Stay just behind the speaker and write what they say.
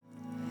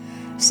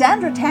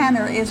Sandra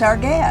Tanner is our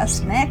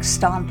guest.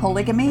 Next on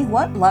Polygamy,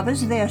 What Love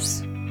Is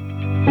This?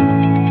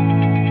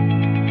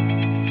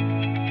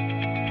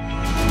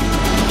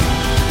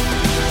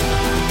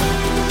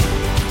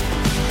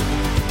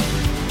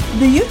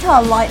 The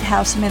Utah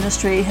Lighthouse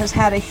Ministry has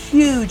had a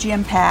huge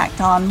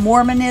impact on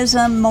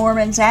Mormonism,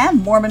 Mormons,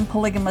 and Mormon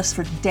polygamists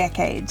for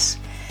decades.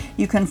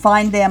 You can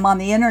find them on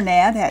the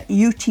internet at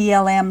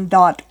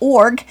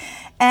utlm.org,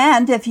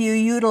 and if you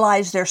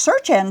utilize their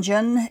search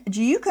engine,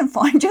 you can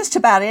find just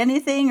about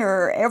anything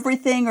or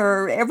everything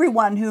or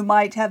everyone who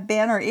might have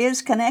been or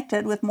is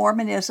connected with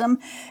Mormonism,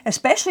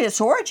 especially its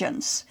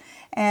origins.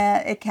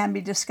 It can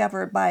be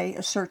discovered by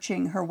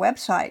searching her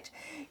website.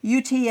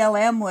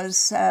 UTLM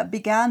was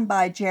begun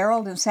by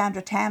Gerald and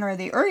Sandra Tanner in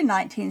the early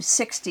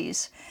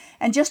 1960s,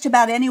 and just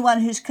about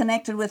anyone who's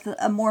connected with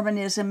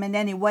Mormonism in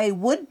any way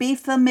would be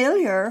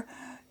familiar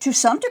to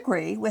some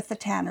degree with the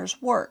Tanners'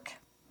 work.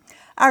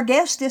 Our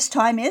guest this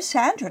time is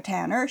Sandra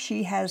Tanner.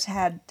 She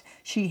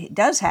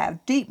does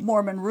have deep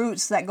Mormon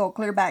roots that go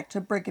clear back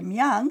to Brigham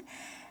Young,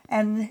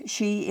 and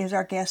she is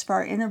our guest for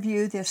our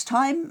interview this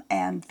time.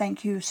 And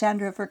thank you,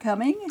 Sandra, for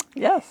coming.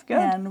 Yes, good.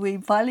 And we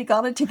finally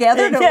got it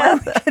together to where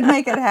we could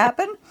make it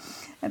happen.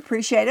 I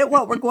appreciate it.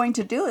 What we're going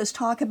to do is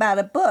talk about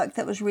a book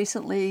that was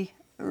recently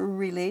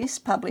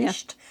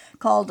published,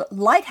 called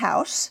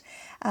Lighthouse,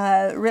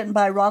 written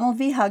by Ronald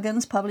V.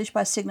 Huggins, published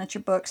by Signature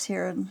Books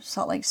here in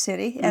Salt Lake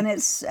City. And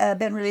it's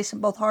been released in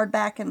both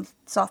hardback and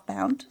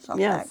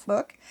softback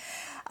book.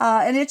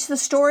 And it's the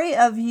story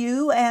of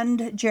you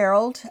and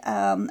Gerald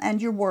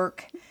and your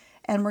work,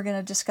 and we're going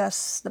to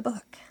discuss the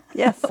book.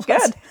 Yes,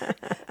 good.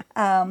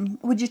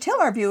 Would you tell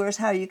our viewers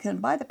how you can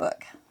buy the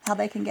book, how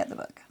they can get the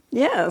book?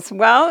 Yes,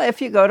 well,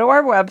 if you go to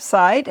our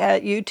website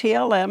at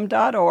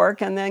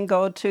utlm.org and then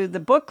go to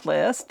the book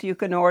list, you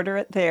can order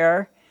it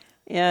there.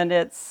 And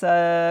it's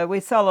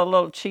we sell a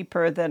little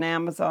cheaper than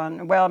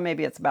Amazon. Well,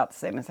 maybe it's about the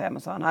same as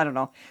Amazon. I don't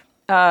know.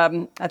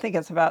 I think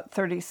it's about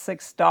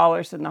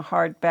 $36 in the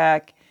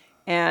hardback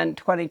and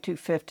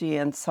 $22.50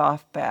 in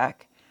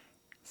softback.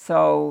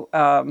 So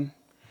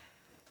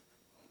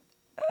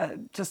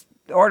just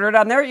order it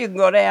on there. You can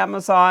go to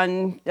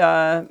Amazon.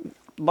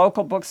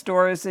 Local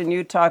bookstores in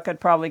Utah could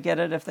probably get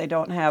it if they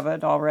don't have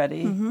it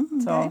already.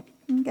 Mm-hmm, okay.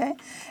 Okay.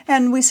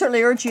 And we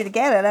certainly urge you to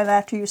get it. And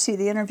after you see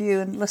the interview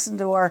and listen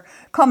to our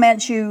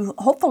comments, you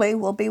hopefully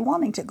will be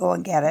wanting to go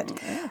and get it.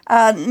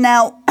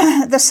 Now,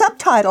 the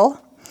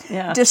subtitle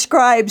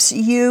describes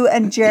you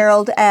and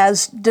Gerald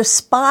as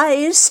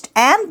despised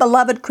and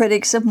beloved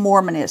critics of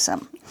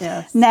Mormonism.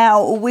 Yes.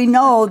 Now, we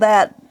know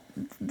that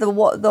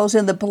those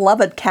in the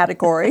beloved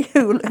category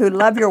who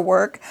love your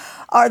work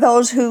are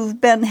those who've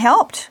been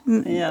helped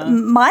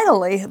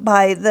mightily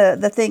by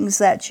the things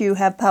that you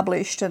have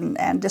published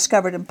and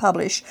discovered and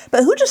published.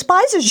 But who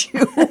despises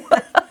you?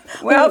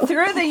 Well,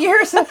 through the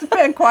years, there's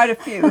been quite a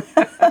few.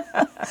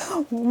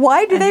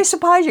 Why do they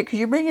despise you? Because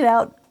you bring it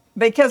out.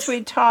 Because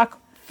we talk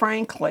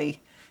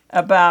frankly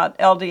about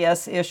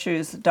LDS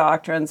issues,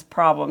 doctrines,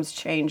 problems,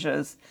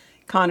 changes,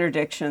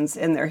 contradictions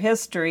in their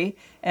history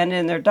and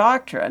in their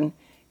doctrine.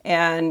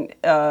 And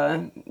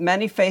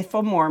many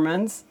faithful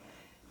Mormons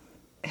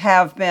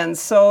have been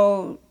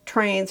so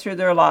trained through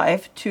their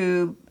life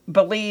to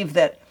believe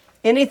that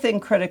anything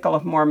critical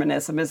of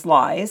Mormonism is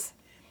lies.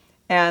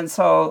 And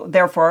so,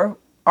 therefore,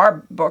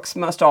 our books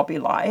must all be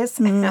lies.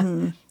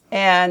 Mm-hmm.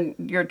 And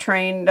you're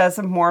trained as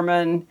a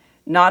Mormon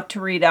not to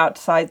read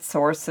outside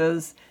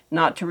sources,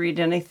 not to read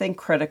anything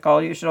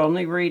critical. You should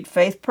only read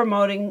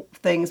faith-promoting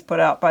things put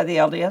out by the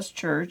LDS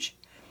Church.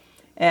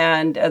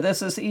 And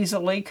this is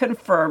easily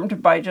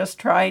confirmed by just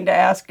trying to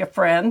ask a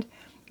friend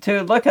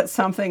to look at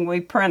something we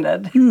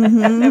printed.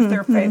 Mm-hmm, and if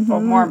they're faithful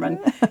Mormon,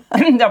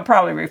 they'll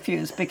probably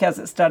refuse because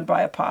it's done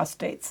by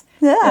apostates.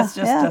 Yeah, it's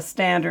just a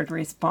standard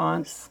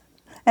response.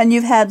 And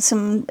you've had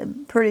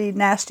some pretty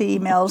nasty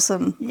emails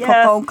and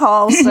phone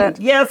calls. That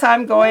yes,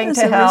 I'm going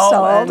to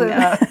hell.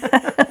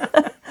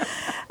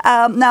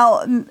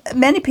 Now,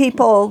 many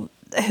people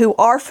who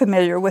are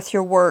familiar with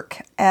your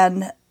work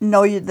and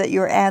know that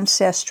your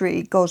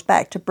ancestry goes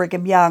back to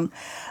Brigham Young.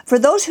 For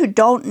those who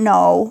don't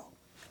know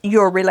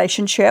your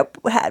relationship,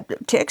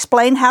 to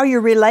explain how you're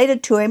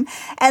related to him,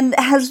 and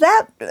has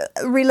that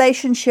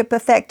relationship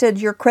affected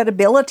your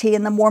credibility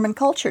in the Mormon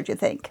culture, do you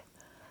think?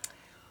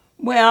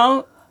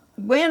 Well,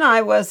 when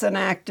I was an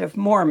active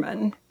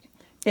Mormon,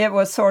 it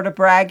was sort of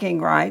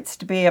bragging rights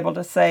to be able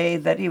to say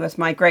that he was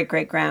my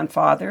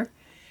great-great-grandfather,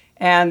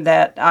 and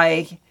that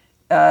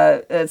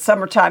at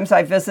summer times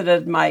I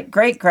visited my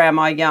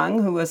great-grandma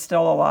Young, who was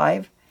still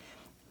alive.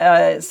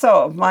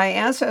 So my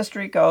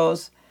ancestry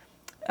goes,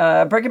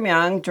 Brigham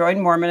Young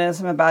joined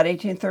Mormonism about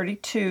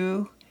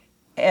 1832,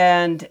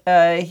 and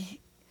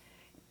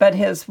but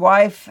his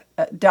wife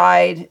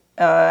died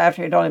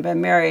after he'd only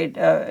been married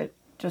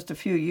just a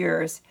few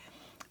years,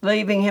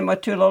 leaving him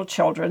with two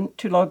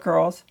little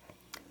girls.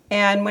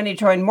 And when he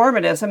joined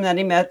Mormonism, then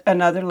he met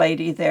another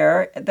lady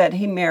there that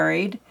he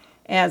married,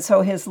 and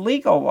so his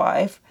legal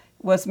wife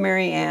was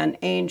Mary Ann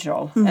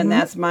Angel, and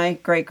that's my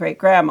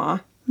great-great-grandma.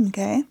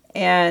 Okay.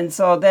 And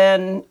so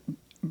then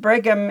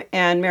Brigham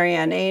and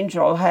Marianne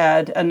Angel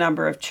had a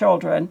number of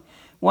children.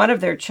 One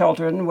of their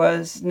children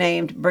was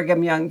named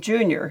Brigham Young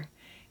Jr.,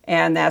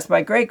 and that's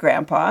my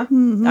great-grandpa.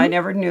 I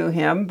never knew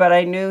him, but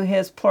I knew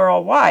his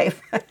plural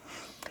wife.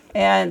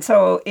 And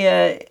so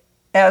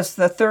as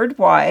the third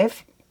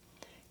wife,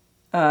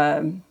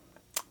 now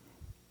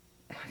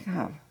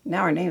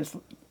her name's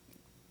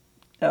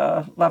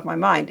left my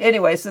mind.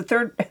 Anyways,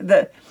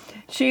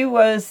 she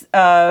was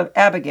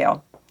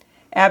Abigail,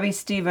 Abby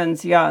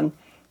Stevens Young,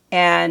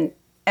 and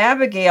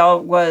Abigail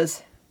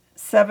was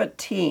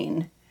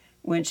 17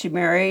 when she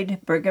married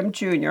Brigham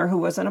Jr., who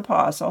was an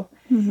apostle,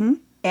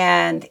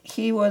 and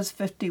he was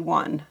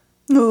 51.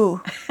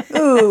 Ooh,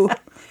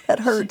 that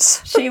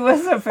hurts. She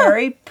was a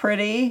very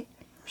pretty,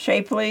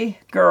 shapely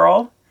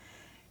girl,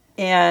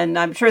 and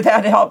I'm sure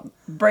that helped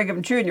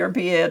Brigham Jr.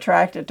 be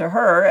attracted to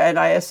her, and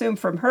I assume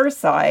from her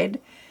side,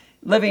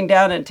 living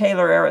down in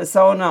Taylor,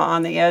 Arizona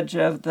on the edge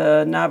of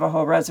the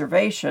Navajo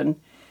reservation,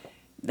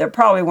 there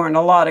probably weren't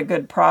a lot of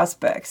good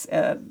prospects.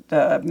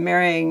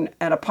 Marrying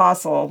an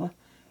apostle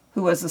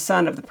who was the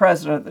son of the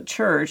president of the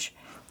church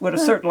would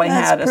have certainly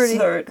had a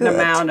certain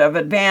amount of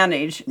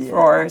advantage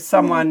for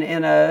someone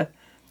in a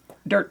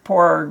dirt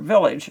poor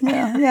village.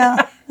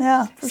 Yeah.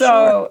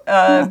 So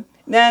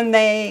then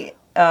they,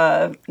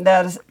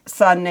 that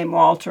son named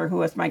Walter, who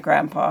was my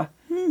grandpa,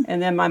 and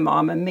then my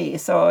mom and me.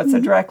 So it's a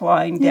direct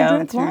line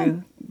down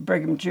through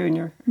Brigham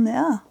Jr.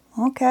 Yeah,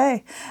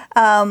 okay.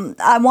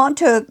 I want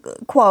to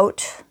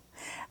quote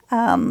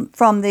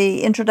from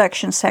the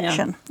introduction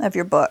section of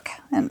your book,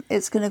 and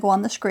it's going to go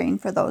on the screen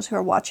for those who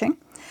are watching.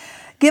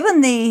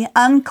 Given the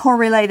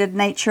uncorrelated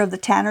nature of the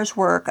Tanners'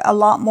 work, a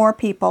lot more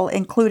people,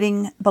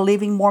 including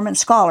believing Mormon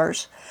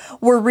scholars,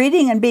 were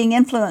reading and being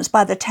influenced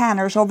by the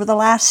Tanners over the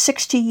last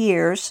 60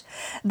 years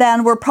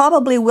than were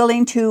probably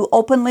willing to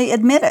openly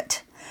admit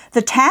it.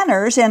 The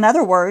Tanners, in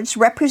other words,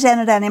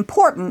 represented an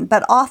important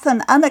but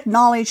often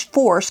unacknowledged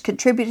force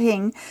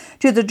contributing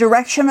to the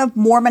direction of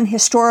Mormon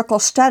historical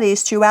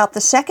studies throughout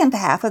the second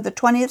half of the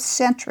 20th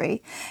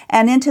century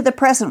and into the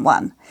present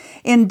one.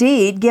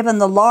 Indeed, given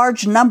the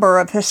large number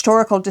of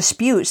historical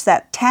disputes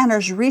that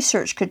Tanner's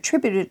research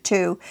contributed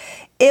to,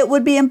 it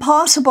would be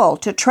impossible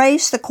to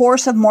trace the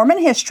course of Mormon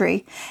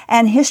history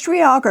and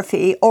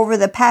historiography over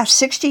the past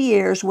 60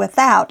 years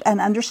without an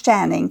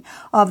understanding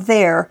of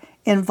their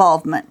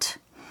involvement.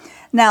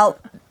 Now,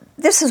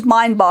 this is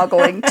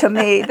mind-boggling to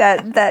me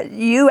that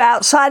you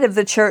outside of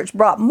the church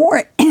brought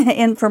more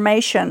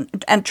information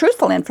and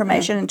truthful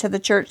information into the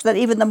church that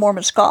even the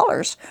Mormon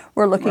scholars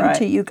were looking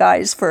to you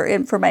guys for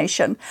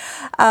information,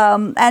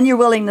 and your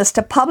willingness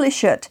to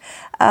publish it.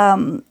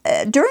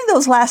 During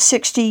those last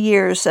 60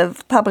 years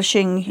of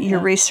publishing your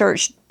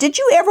research, did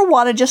you ever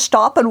want to just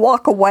stop and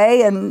walk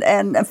away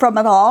and from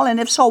it all? And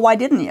if so, why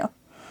didn't you?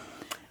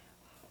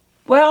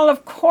 Well,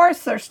 of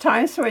course, there's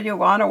times when you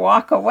want to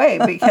walk away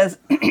because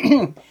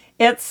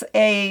it's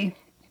an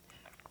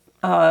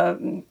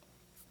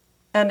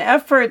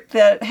effort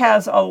that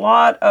has a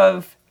lot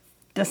of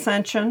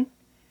dissension,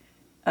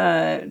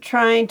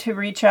 trying to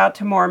reach out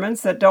to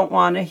Mormons that don't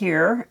want to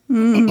hear,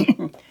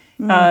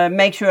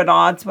 makes you at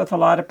odds with a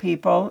lot of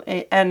people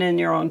and in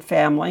your own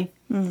family.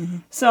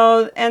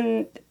 So,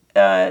 and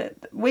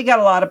we got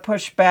a lot of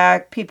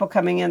pushback, people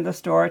coming in the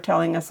store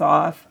telling us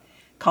off,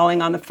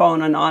 calling on the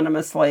phone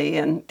anonymously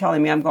and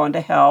telling me I'm going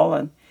to hell.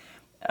 And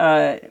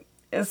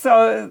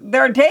so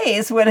there are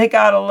days when it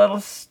got a little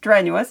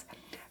strenuous,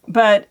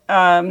 but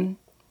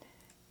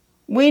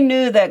we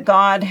knew that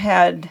God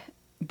had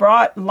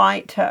brought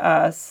light to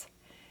us,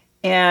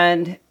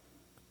 and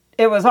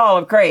it was all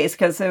of grace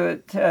because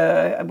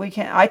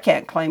I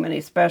can't claim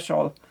any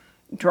special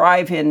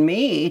drive in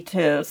me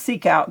to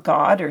seek out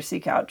God or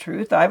seek out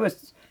truth. I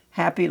was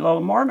happy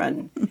little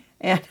Mormon,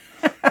 and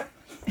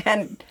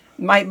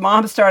my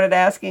mom started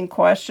asking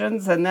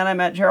questions, and then I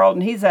met Gerald,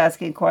 and he's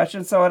asking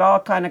questions, so it all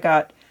kind of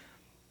got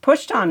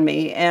pushed on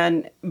me.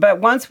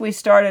 But once we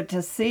started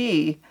to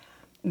see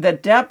the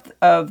depth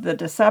of the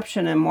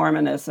deception in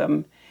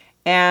Mormonism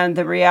and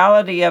the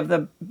reality of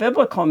the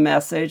biblical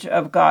message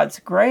of God's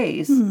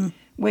grace,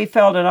 we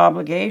felt an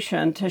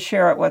obligation to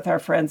share it with our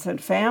friends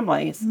and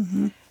families.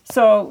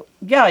 So,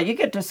 yeah, you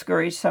get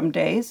discouraged some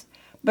days,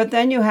 but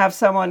then you have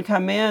someone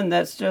come in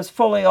that's just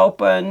fully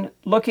open,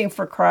 looking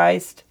for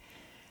Christ,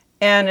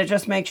 and it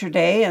just makes your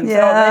day. And so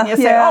then you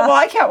say, oh, well,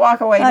 I can't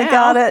walk away now. I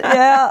got it.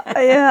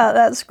 Yeah,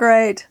 that's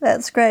great.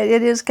 That's great.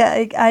 It is.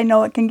 I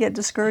know it can get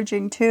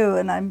discouraging, too,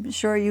 and I'm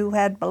sure you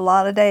had a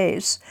lot of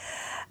days.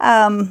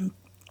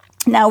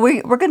 Now,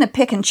 we're going to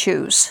pick and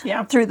choose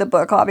through the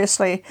book,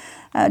 obviously,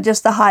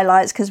 just the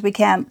highlights, because we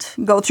can't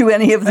go through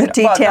any of the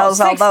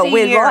details, although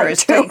we'd like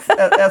to.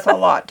 That's a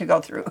lot to go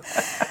through.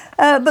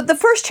 But the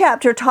first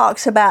chapter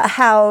talks about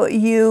how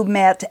you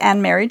met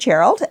and married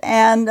Gerald,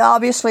 and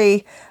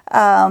obviously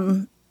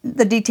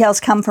the details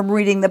come from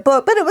reading the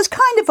book, but it was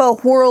kind of a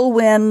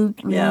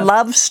whirlwind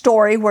love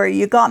story where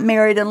you got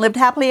married and lived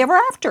happily ever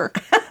after.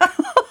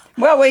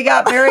 Well, we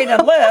got married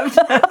and lived.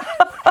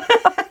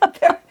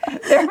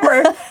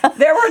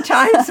 There were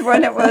times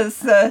when it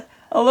was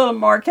a little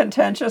more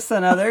contentious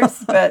than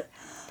others, but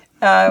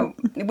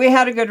we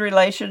had a good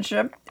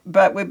relationship,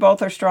 but we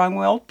both are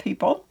strong-willed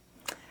people.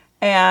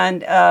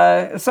 And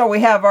so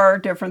we have our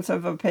difference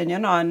of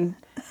opinion on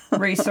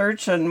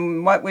research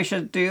and what we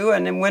should do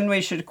and when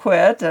we should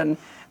quit and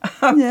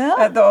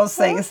those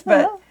things.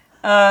 But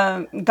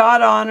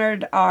God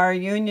honored our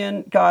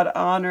union. God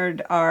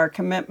honored our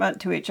commitment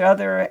to each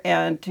other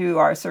and to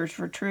our search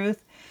for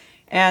truth.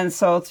 And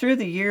so through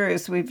the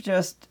years, we've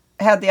just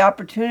had the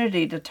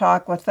opportunity to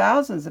talk with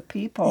thousands of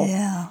people.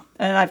 Yeah.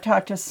 And I've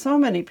talked to so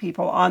many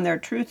people on their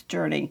truth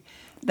journey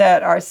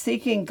that are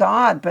seeking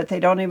God, but they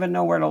don't even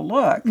know where to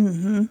look.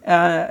 Mm-hmm.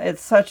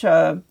 It's such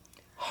a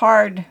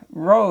hard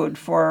road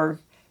for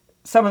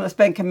someone that's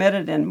been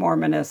committed in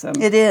Mormonism.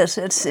 It is.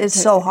 It's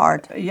so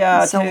hard.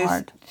 Yeah, it's so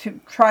hard.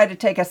 To try to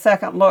take a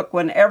second look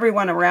when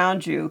everyone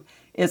around you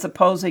is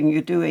opposing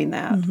you doing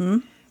that. Mm-hmm.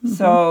 Mm-hmm.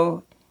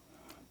 So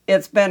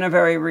it's been a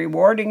very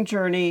rewarding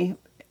journey,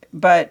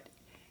 but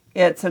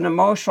it's an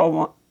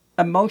emotional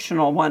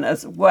one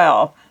as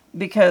well,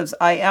 because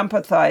I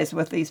empathize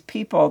with these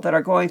people that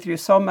are going through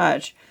so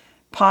much,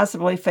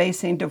 possibly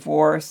facing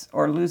divorce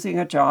or losing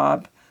a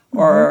job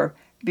or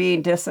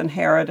being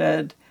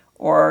disinherited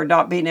or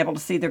not being able to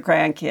see their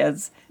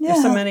grandkids. Yeah,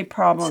 There's so many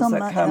problems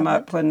that come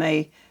up when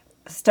they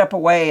step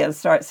away and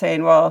start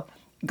saying, well,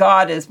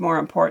 God is more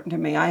important to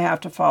me. I have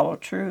to follow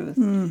truth.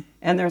 And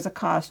there's a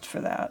cost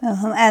for that.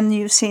 And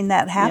you've seen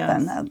that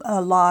happen Yes.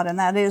 a lot, and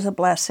that is a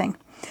blessing.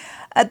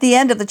 At the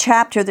end of the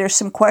chapter, there's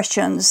some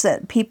questions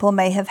that people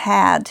may have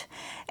had,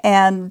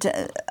 and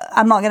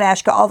I'm not going to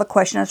ask you all the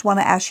questions. I just want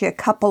to ask you a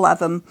couple of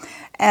them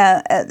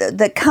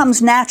that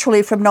comes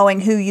naturally from knowing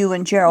who you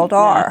and Gerald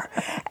are.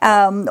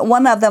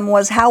 One of them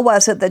was, how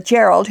was it that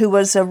Gerald, who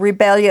was a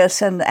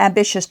rebellious and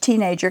ambitious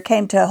teenager,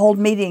 came to hold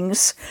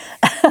meetings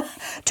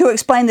to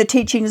explain the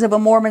teachings of a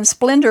Mormon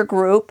splinter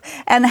group,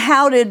 and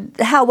how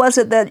was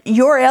it that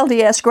your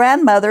LDS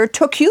grandmother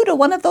took you to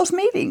one of those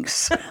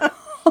meetings?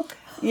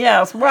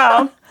 Yes,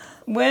 well,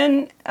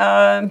 when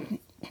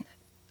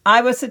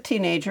I was a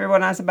teenager,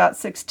 when I was about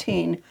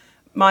 16,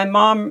 my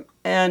mom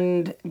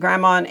and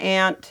grandma and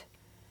aunt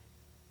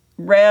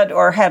read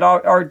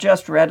or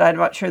just read, I'm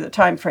not sure the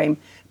time frame,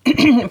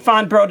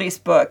 Fawn Brody's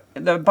book,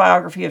 the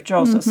biography of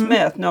Joseph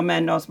Smith, No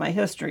Man Knows My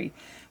History,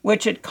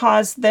 which had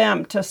caused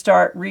them to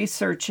start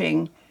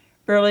researching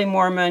early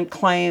Mormon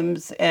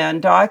claims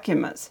and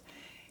documents.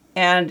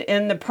 And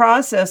in the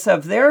process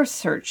of their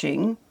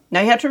searching, now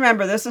you have to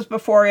remember, this is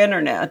before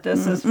internet.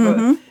 This is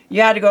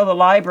you had to go to the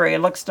library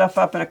and look stuff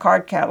up in a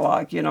card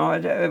catalog. You know,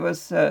 it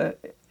was a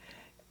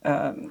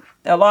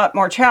lot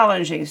more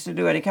challenging to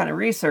do any kind of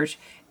research,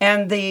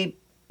 and the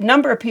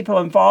number of people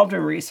involved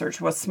in research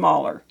was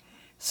smaller.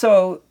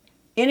 So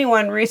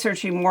anyone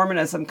researching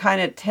Mormonism kind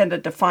of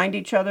tended to find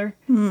each other.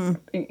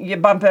 You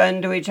bump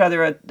into each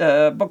other at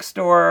the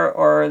bookstore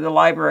or the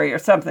library or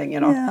something.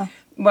 You know. Yeah.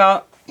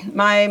 Well,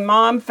 my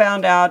mom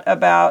found out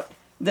about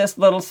this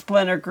little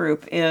splinter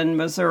group in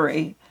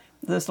Missouri,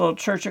 this little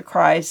Church of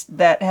Christ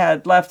that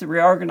had left the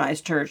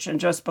reorganized church and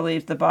just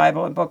believed the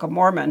Bible and Book of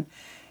Mormon.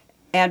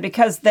 And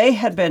because they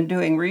had been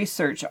doing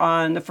research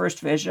on the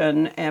First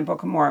Vision and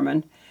Book of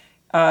Mormon,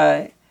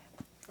 my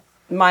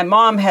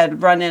mom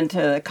had run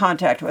into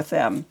contact with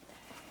them.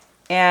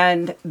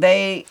 And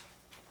they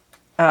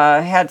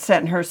had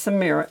sent her some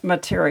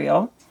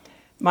material.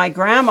 My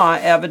grandma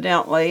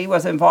evidently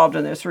was involved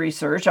in this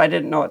research. I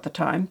didn't know at the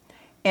time.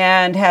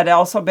 And had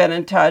also been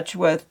in touch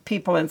with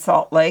people in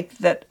Salt Lake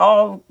that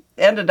all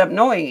ended up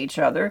knowing each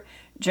other.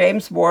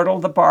 James Wardle,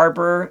 the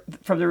barber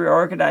from the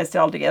reorganized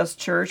LDS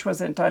Church, was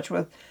in touch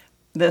with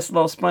this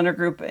little splinter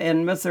group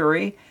in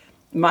Missouri.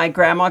 My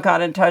grandma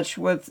got in touch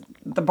with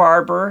the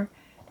barber.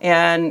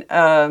 And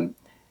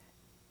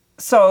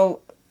so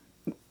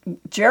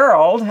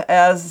Gerald,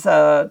 as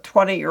a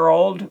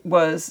 20-year-old,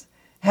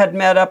 had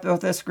met up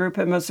with this group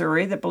in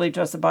Missouri that believed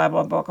just the Bible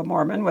and Book of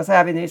Mormon, was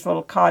having these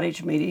little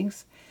cottage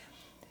meetings.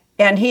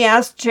 And he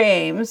asked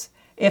James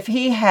if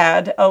he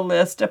had a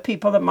list of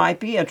people that might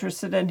be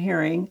interested in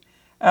hearing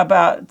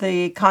about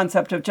the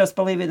concept of just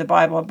believing the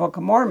Bible and Book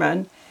of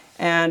Mormon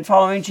and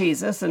following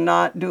Jesus and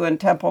not doing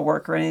temple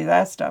work or any of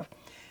that stuff.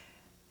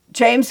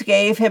 James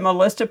gave him a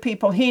list of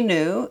people he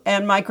knew,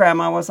 and my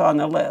grandma was on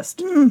the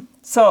list.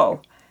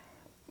 So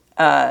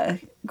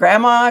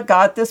Grandma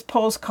got this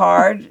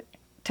postcard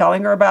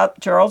telling her about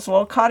Gerald's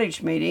little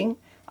cottage meeting.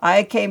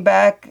 I came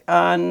back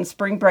on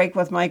spring break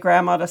with my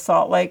grandma to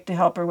Salt Lake to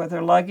help her with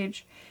her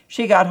luggage.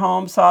 She got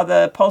home, saw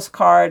the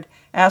postcard,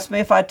 asked me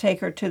if I'd take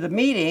her to the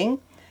meeting.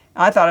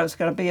 I thought it was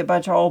going to be a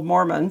bunch of old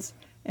Mormons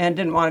and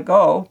didn't want to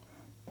go.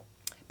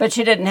 But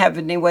she didn't have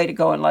any way to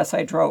go unless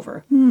I drove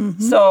her.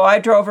 So I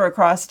drove her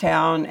across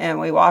town,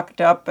 and we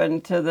walked up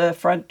into the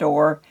front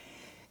door.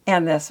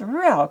 And this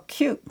real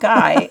cute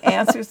guy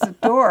answers the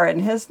door,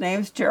 and his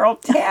name's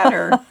Gerald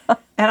Tanner.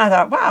 And I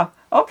thought, wow,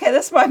 okay,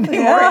 this might be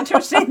more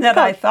interesting than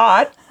I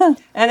thought. And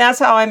that's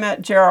how I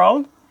met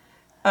Gerald.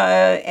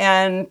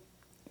 And,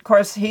 of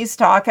course, he's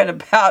talking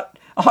about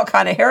all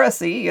kind of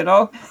heresy, you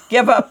know.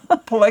 Give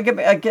up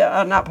polygamy,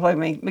 not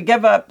polygamy, but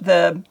give up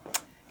the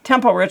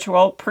temple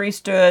ritual,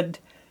 priesthood,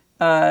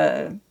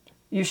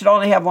 you should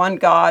only have one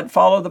God,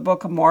 follow the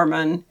Book of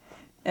Mormon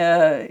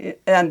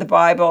and the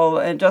Bible,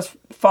 and just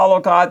follow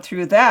God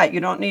through that. You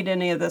don't need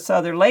any of this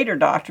other later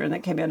doctrine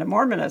that came into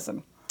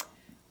Mormonism.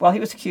 Well, he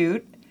was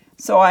cute,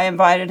 so I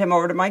invited him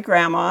over to my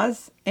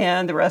grandma's,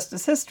 and the rest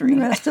is history.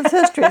 The rest is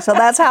history. So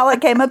that's how it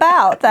came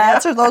about, to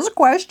answer those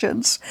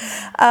questions.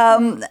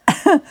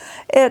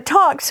 It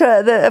talks,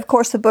 of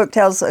course, the book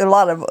tells a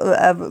lot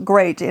of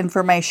great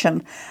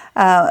information,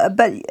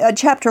 but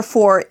Chapter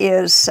 4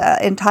 is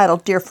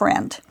entitled Dear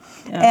Friend.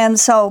 Yeah. And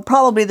so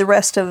probably the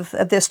rest of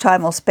this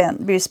time will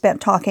be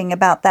spent talking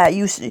about that.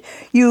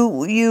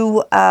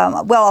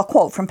 Well, I'll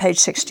quote from page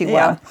 61.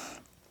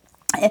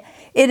 Yeah.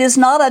 It is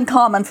not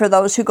uncommon for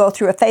those who go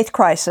through a faith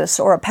crisis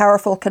or a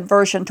powerful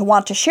conversion to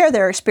want to share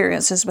their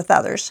experiences with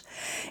others.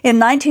 In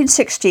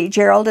 1960,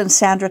 Gerald and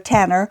Sandra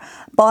Tanner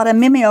bought a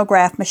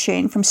mimeograph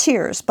machine from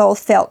Sears. Both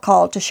felt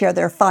called to share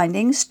their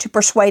findings, to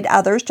persuade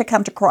others to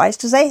come to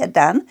Christ as they had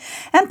done,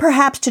 and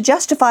perhaps to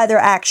justify their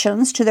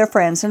actions to their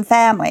friends and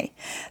family.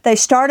 They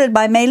started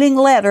by mailing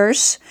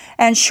letters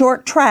and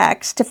short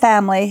tracts to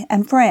family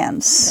and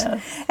friends.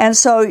 Yes. And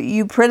so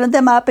you printed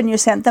them up and you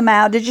sent them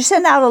out. Did you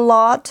send out a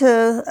lot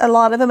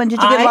of them, and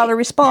did you get a lot of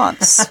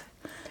response?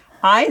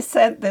 I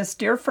sent this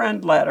Dear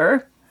Friend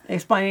letter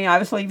explaining I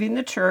was leaving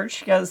the church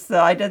because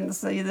I didn't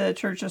see the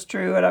church as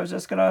true and I was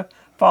just going to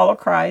follow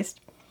Christ.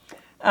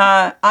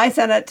 I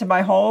sent it to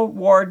my whole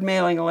ward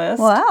mailing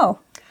list. Wow.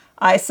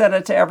 I sent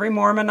it to every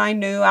Mormon I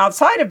knew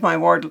outside of my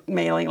ward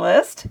mailing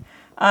list.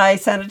 I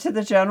sent it to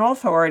the general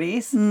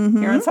authorities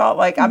here in Salt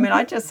Lake. I mean,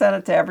 I just sent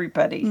it to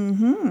everybody.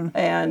 Mm-hmm.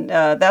 And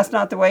that's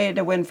not the way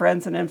to win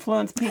friends and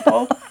influence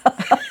people.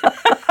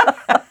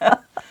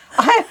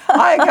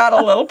 I got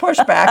a little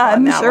pushback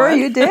on that I'm sure one.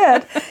 You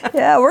did.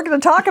 Yeah, we're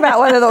going to talk about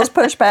one of those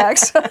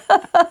pushbacks.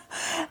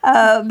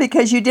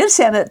 Because you did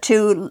send it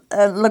to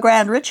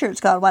LeGrand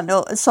Richards. God, I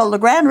know. So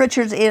LeGrand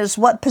Richards is,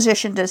 what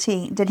position did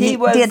he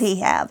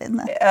have in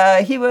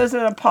the? He was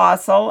an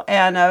apostle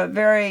and a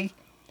very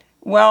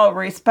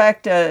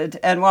well-respected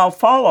and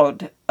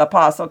well-followed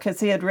apostle,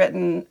 because he had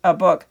written a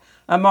book,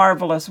 A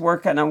Marvelous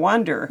Work and a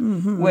Wonder,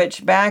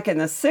 which back in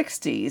the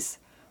 60s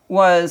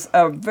was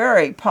a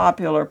very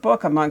popular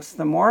book amongst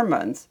the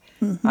Mormons.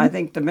 I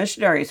think the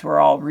missionaries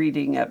were all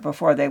reading it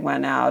before they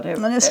went out.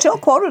 And it's still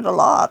quoted a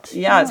lot.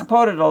 Yeah, it's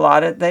quoted a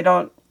lot. I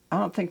don't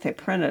think they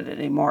printed it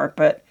anymore,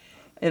 but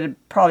it'd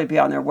probably be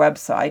on their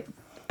website.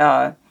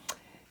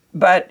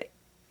 But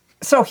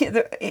so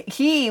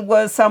he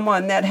was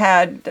someone that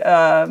had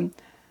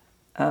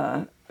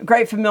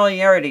great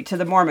familiarity to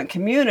the Mormon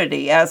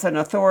community as an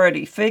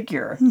authority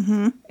figure.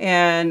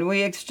 And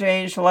we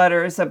exchanged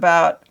letters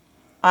about,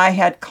 I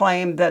had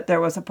claimed that there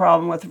was a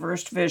problem with the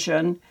First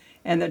Vision,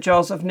 and that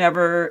Joseph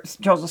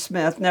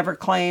Smith never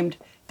claimed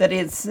that he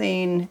had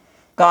seen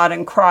God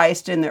and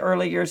Christ in the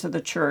early years of the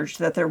church,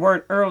 that there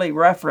weren't early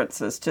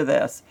references to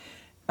this.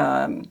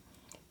 The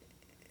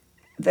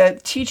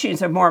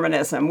teachings of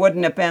Mormonism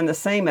wouldn't have been the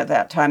same at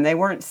that time. They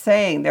weren't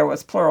saying there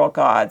was plural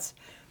gods.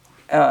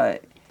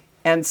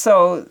 And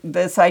so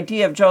this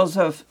idea of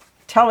Joseph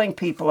telling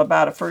people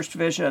about a first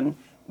vision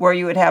where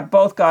you would have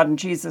both God and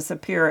Jesus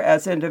appear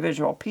as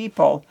individual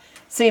people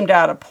seemed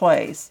out of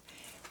place.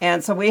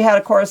 And so we had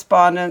a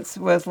correspondence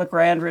with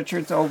LeGrand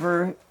Richards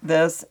over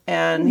this,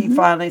 and he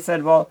finally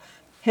said, well,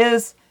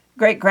 his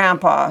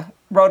great-grandpa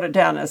wrote it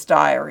down in his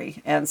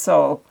diary, and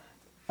so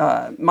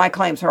my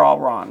claims are all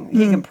wrong.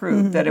 He can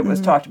prove that it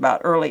was talked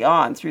about early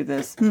on through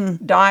this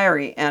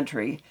diary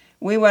entry.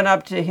 We went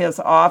up to his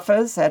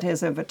office at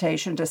his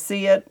invitation to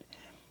see it.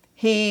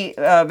 He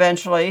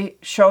eventually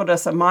showed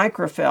us a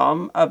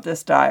microfilm of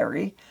this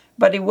diary,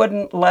 but he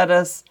wouldn't let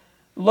us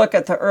look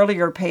at the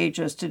earlier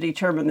pages to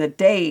determine the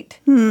date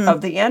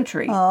of the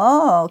entry.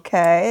 Oh,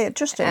 okay.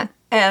 Interesting.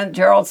 And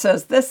Gerald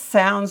says, this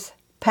sounds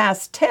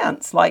past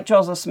tense, like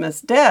Joseph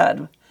Smith's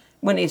dead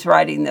when he's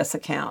writing this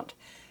account.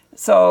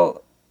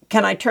 So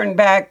can I turn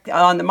back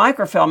on the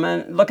microfilm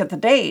and look at the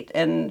date?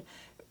 And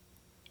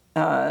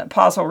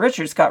Apostle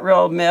Richards got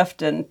real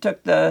miffed and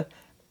took the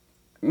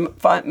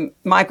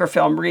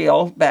microfilm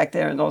reel, back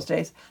there in those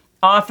days,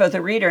 off of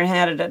the reader and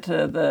handed it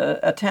to the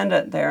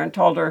attendant there and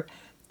told her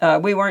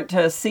we weren't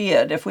to see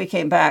it. If we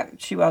came back,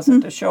 she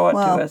wasn't to show it to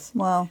us.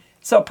 Wow.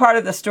 So part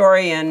of the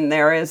story in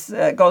there is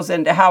goes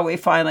into how we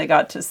finally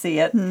got to see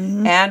it,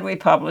 and we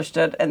published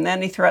it, and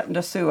then he threatened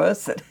to sue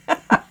us.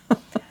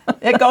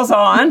 It goes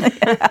on.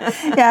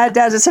 Yeah, it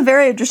does. It's a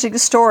very interesting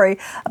story.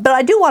 But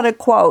I do want to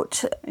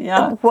quote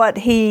what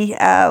he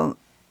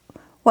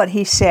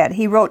said.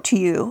 He wrote to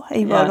you.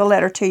 He wrote a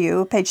letter to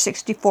you, page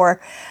 64,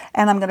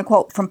 and I'm going to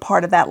quote from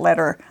part of that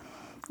letter,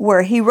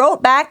 where he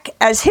wrote back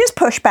as his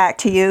pushback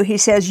to you. He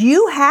says,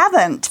 you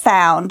haven't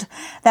found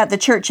that the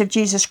Church of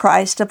Jesus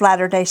Christ of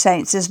Latter-day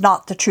Saints is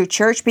not the true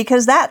church,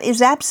 because that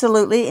is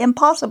absolutely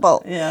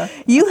impossible. Yeah.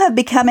 You have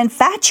become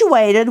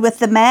infatuated with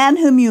the man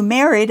whom you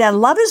married,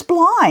 and love is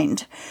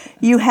blind.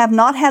 You have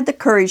not had the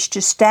courage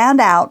to stand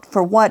out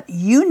for what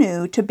you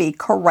knew to be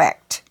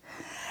correct.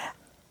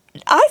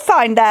 I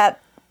find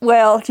that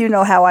Well, you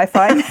know how I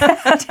find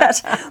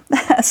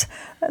that.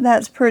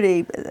 That's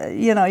pretty,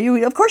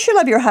 of course you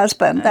love your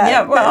husband.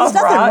 There's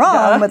nothing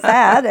wrong with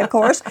that, of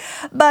course.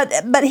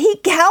 But he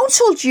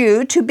counseled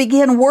you to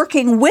begin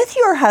working with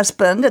your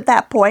husband at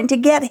that point to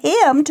get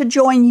him to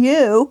join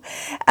you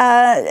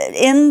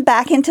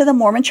back into the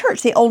Mormon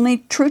church, the only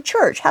true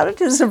church. How did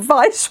his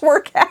advice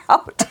work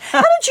out?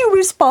 How did you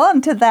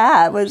respond to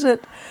that? Was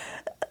it...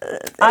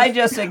 I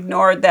just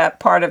ignored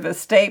that part of his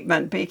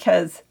statement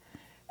because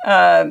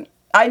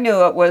I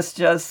knew it was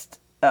just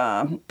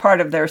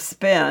part of their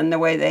spin, the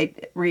way they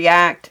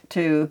react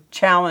to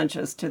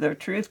challenges to their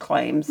truth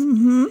claims.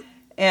 Mm-hmm.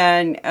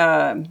 And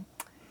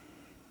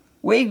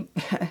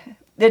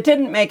it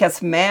didn't make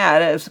us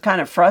mad. It was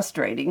kind of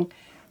frustrating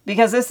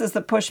because this is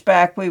the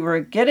pushback we were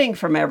getting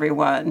from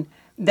everyone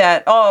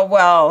that,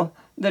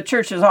 the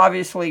church is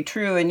obviously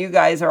true and you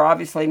guys are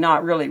obviously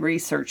not really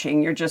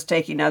researching. You're just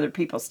taking other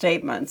people's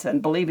statements and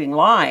believing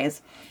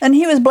lies. And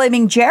he was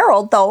blaming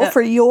Gerald, though,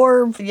 for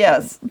your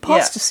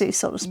apostasy,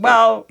 so to speak.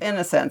 Well, in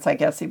a sense, I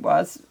guess he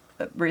was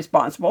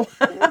responsible.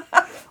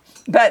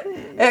 But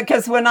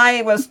because when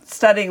I was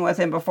studying with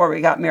him before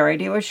we got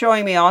married, he was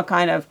showing me all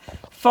kind of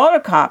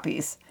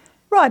photocopies.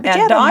 Right, but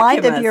you had a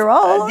mind of your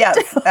own.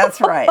 Yes,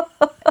 that's right.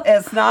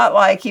 It's not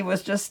like he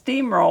was just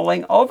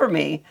steamrolling over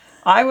me.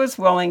 I was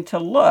willing to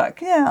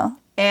look. Yeah.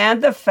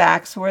 And the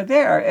facts were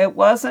there. It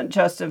wasn't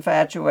just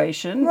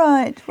infatuation.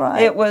 Right.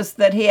 It was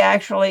that he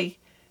actually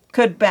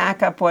could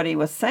back up what he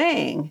was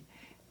saying.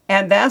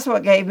 And that's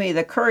what gave me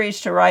the courage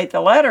to write the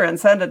letter and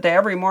send it to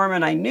every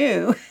Mormon I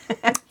knew.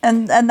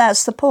 and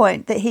that's the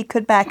point, that he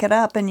could back it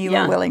up and you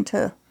were willing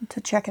to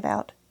check it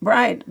out.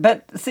 Right.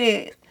 But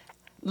see,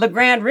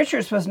 LeGrand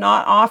Richards was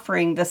not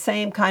offering the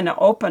same kind of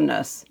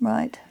openness.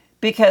 Right.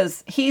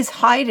 Because he's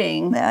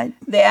hiding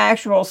the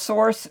actual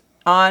source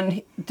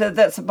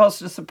that's supposed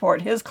to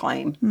support his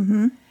claim,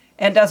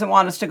 and doesn't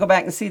want us to go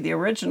back and see the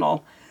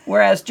original.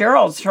 Whereas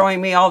Gerald's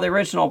showing me all the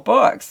original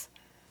books,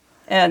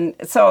 and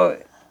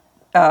so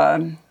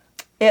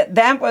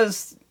that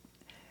was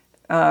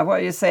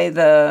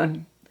the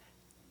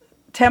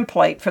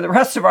template for the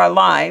rest of our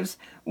lives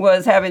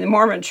was having the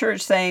Mormon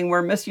Church saying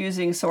we're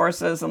misusing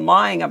sources and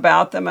lying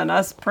about them, and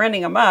us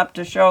printing them up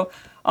to show.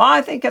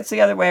 I think it's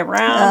the other way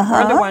around.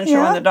 We're the ones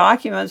showing the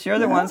documents. You're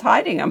the ones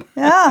hiding them.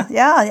 Yeah.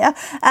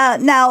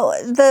 Now,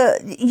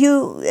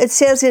 it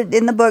says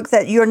in the book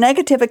that your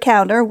negative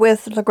encounter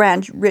with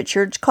LeGrand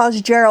Richards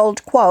caused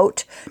Gerald,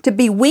 quote, to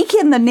be weak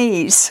in the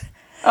knees.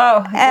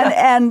 Oh,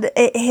 and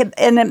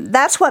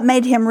that's what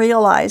made him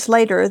realize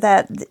later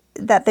that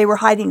they were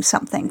hiding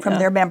something from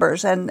their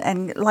members,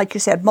 and like you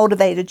said,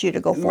 motivated you to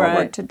go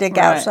forward to dig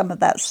out some of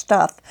that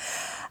stuff.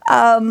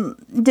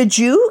 Did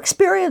you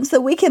experience the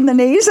weak in the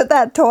knees at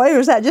that toy, or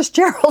was that just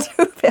Gerald?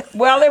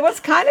 Well, it was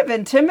kind of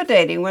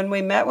intimidating when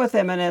we met with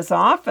him in his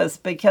office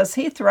because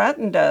he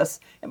threatened us.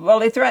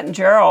 Well, he threatened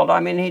Gerald. I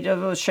mean, he just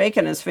was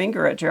shaking his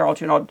finger at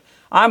Gerald.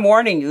 I'm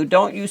warning you,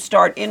 don't you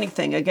start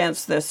anything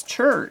against this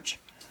church.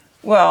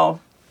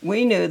 Well,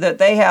 we knew that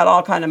they had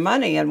all kind of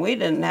money and we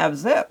didn't have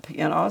zip,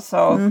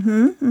 so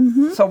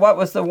so what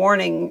was the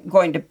warning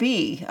going to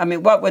be? I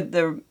mean, what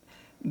would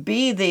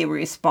be the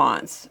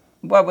response?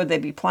 What would they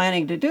be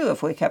planning to do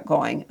if we kept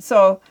going?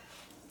 So,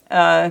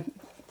 but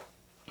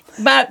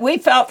we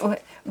felt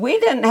we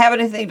didn't have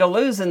anything to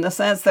lose in the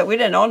sense that we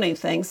didn't own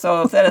anything.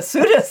 So if that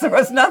sued us, there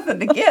was nothing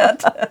to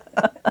get.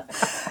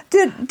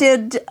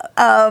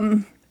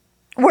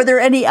 Were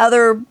there any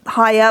other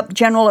high-up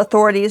general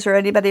authorities or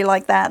anybody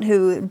like that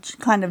who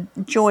kind of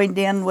joined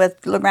in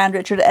with LeGrand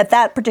Richard at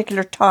that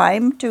particular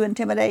time to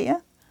intimidate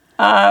you?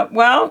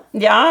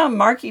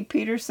 Marky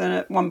Peterson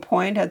at one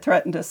point had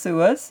threatened to sue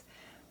us.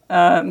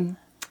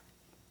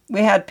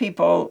 We had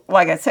people,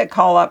 like I said,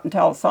 call up and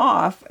tell us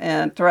off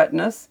and threaten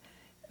us.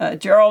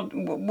 Gerald,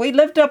 we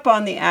lived up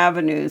on the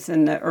avenues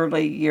in the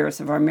early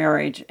years of our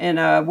marriage in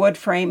a wood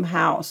frame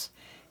house.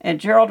 And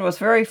Gerald was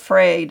very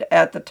afraid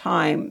at the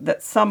time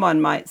that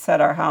someone might set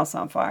our house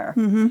on fire.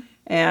 Mm-hmm.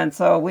 And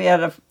so we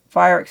had a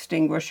fire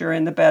extinguisher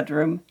in the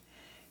bedroom,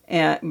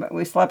 and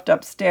we slept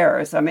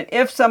upstairs. I mean,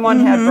 if someone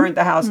had burned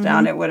the house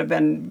down, it would have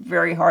been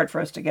very hard for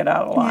us to get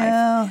out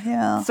alive.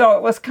 Yeah. So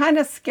it was kind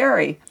of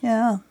scary.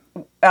 Yeah.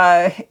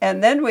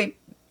 And then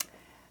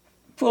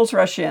fools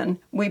rush in.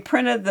 We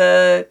printed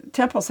the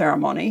temple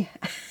ceremony.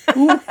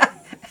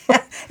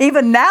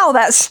 Even now,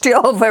 that's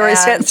still very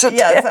sensitive.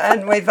 Yes,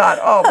 and we thought,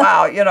 oh,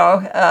 wow,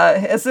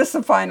 is this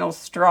the final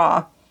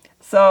straw?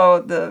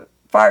 So the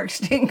fire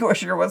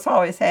extinguisher was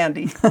always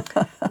handy.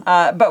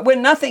 But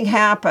when nothing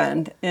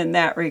happened in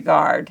that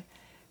regard,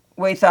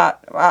 we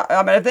thought,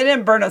 if they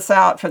didn't burn us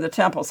out for the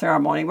temple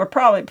ceremony, we're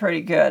probably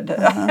pretty good.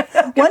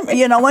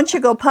 Once you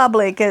go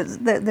public,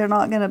 they're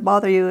not going to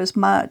bother you as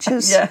much.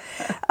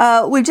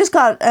 We've just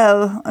got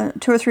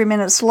 2 or 3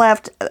 minutes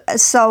left.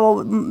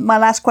 So my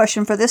last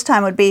question for this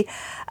time would be,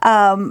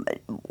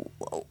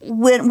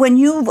 when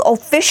you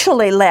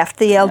officially left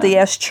the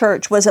LDS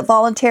Church, was it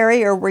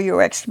voluntary or were you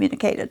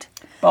excommunicated?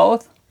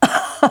 Both.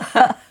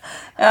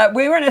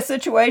 We were in a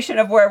situation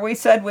of where we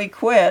said we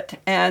quit,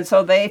 and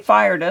so they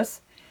fired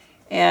us.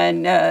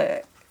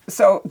 And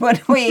so when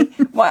we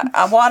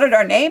wanted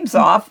our names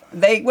off,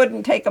 they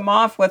wouldn't take them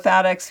off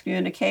without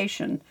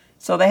excommunication.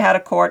 So they had a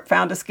court,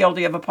 found us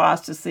guilty of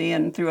apostasy,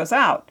 and threw us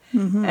out.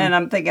 Mm-hmm. And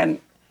I'm thinking,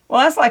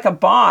 well, that's like a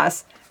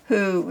boss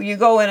who you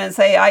go in and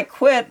say, I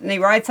quit, and he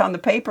writes on the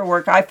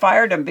paperwork, I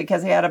fired him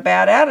because he had a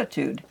bad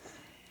attitude.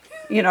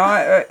 You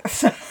know.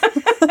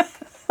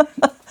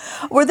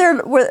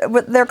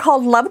 They're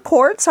called love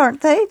courts,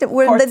 aren't they?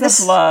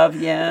 Courts of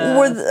love, yeah.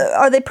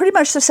 Are they pretty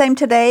much the same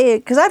today?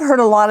 Because I've heard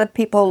a lot of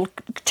people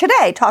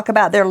today talk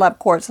about their love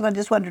courts, and I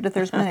just wondered if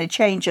there's been any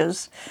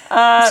changes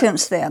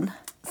since then.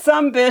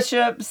 Some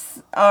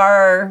bishops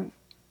are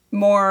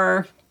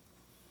more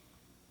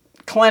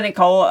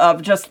clinical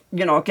of just,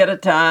 get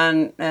it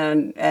done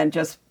and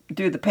just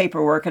do the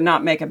paperwork and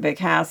not make a big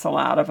hassle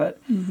out of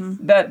it. Mm-hmm.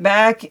 But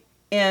back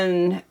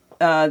in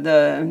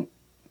the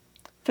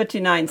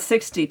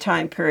 59-60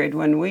 time period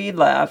when we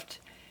left,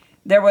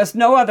 there was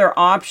no other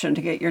option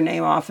to get your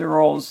name off the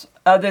rolls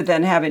other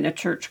than having a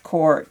church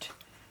court.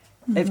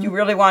 Mm-hmm. If you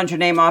really wanted your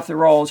name off the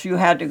rolls, you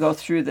had to go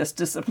through this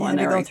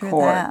disciplinary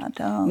court.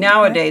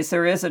 Nowadays,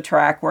 there is a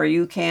track where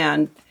you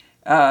can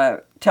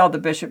tell the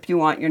bishop you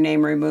want your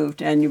name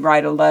removed, and you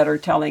write a letter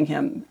telling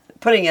him,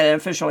 putting it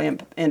officially in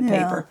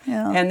paper.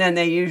 Yeah. And then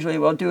they usually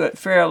will do it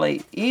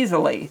fairly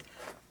easily.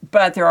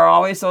 But there are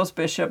always those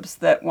bishops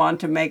that want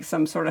to make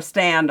some sort of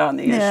stand on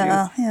the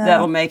issue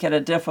that'll make it a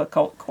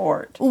difficult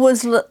court.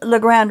 Was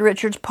LeGrand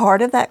Richards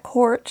part of that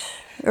court?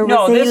 Or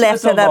no, he this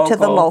left was it up to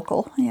the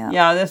local?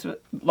 Yeah, this was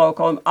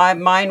local.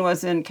 Mine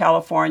was in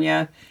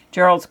California.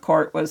 Gerald's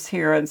court was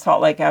here in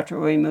Salt Lake after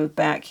we moved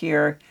back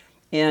here.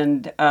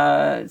 And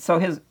so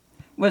his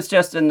was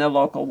just in the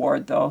local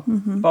ward, though.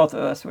 Mm-hmm. Both of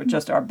us were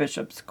just our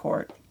bishop's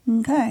court.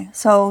 Okay,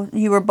 so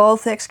you were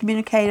both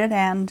excommunicated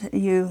and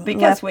you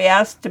Because we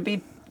asked to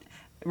be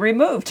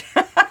removed.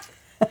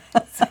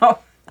 So,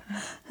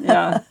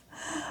 yeah.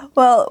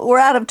 Well, we're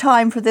out of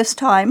time for this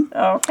time.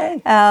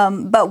 Okay.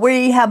 But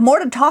we have more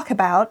to talk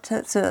about.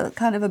 It's a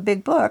kind of a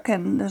big book,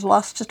 and there's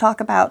lots to talk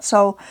about.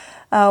 So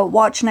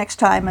watch next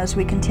time as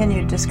we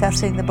continue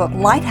discussing the book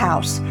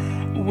Lighthouse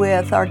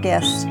with our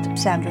guest,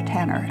 Sandra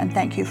Tanner. And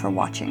thank you for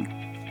watching.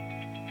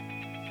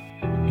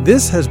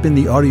 This has been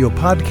the audio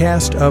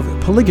podcast of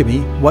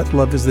Polygamy, What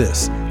Love Is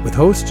This? With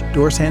host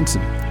Doris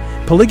Hanson.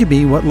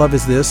 Polygamy, What Love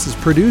Is This? Is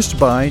produced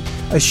by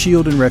A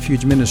Shield and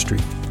Refuge Ministry.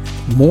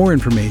 More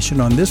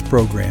information on this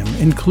program,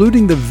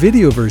 including the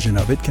video version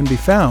of it, can be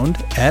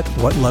found at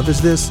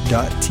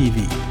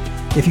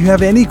whatloveisthis.tv. If you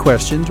have any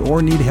questions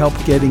or need help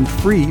getting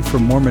free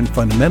from Mormon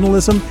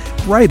fundamentalism,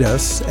 write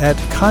us at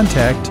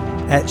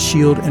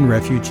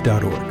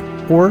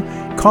contact@shieldandrefuge.org or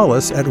call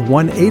us at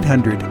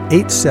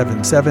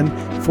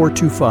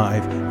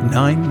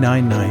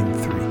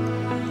 1-800-877-425-9993.